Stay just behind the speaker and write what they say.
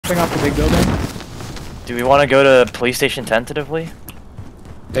jumping off the big building. Do we want to go to police station tentatively?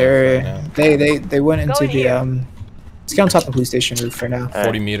 They went into the let's get on top of the police station roof for now.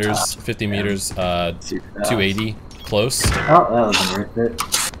 40 meters, 50 meters, 280 close. Oh, that wasn't worth it.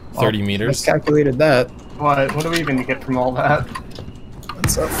 30 meters. Miscalculated that. What do we even get from all that?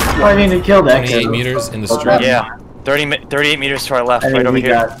 What's up? Well, I mean, it killed that 28 kid. meters in the street. Yeah. 38 meters to our left, And right then over we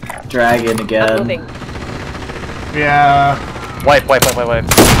here. got Dragon again. Yeah. Wipe. Get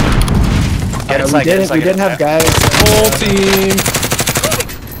inside, get inside. We didn't have guys. Full team.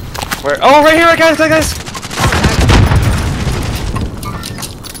 Where? Oh, right here, guys.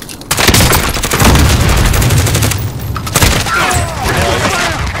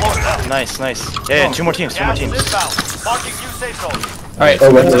 Nice. Yeah, two more teams. Marking new safe zone. Alright.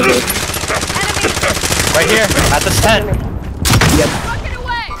 Oh, wait. Right here, at this tent. Yep.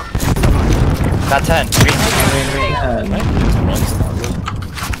 That tent. Green.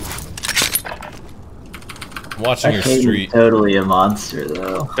 Watching your That street. totally a monster,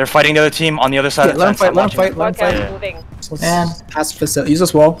 though. They're fighting the other team on the other side of the tent. Let him fight. Man. Let's pass facility. Use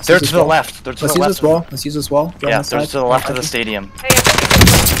this wall. They're to the left. Let's use this wall. Let's use this wall. Yeah, they're to the left of the stadium.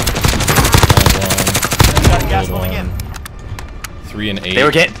 Gas moving in. 3 and 8. They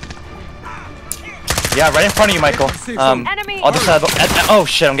were getting. Yeah, right in front of you, Michael. Other side of the. Oh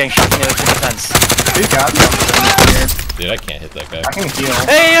shit! I'm getting shot from the other team's fence. We got something here. Dude, I can't hit that guy. I can heal.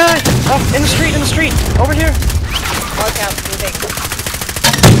 Hey, in the street, over here.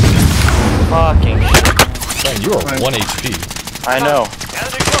 Fucking shit. Man, you are 1 HP. I know.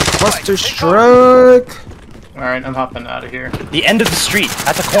 Cluster strike. Alright, I'm hopping out of here. The end of the street,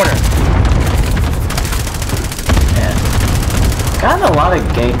 at the corner. Got a lot of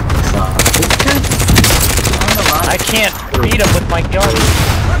gank songs. I can't beat him with my gun.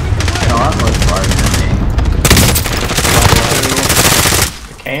 No, I'm much farther than me.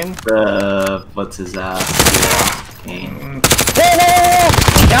 Kane? What's his ass? Yeah, Kane.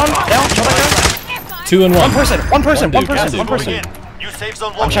 Down, jump down. 2 and 1. One person. One dude. New safe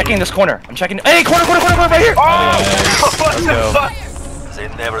zone. I'm checking this corner. Hey, corner, right here. Let's go. They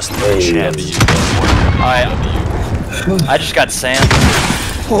never stood a Hey, chance. I just got sand.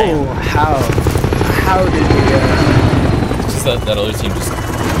 Oh, how did we It's just that other team just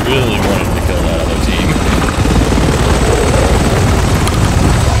really wanted to kill that other team.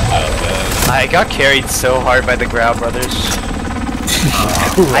 I got carried so hard by the Grau brothers.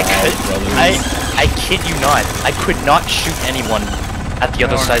 I kid you not. I could not shoot anyone at the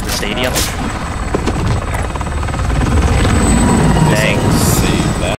other side of the stadium. Dang.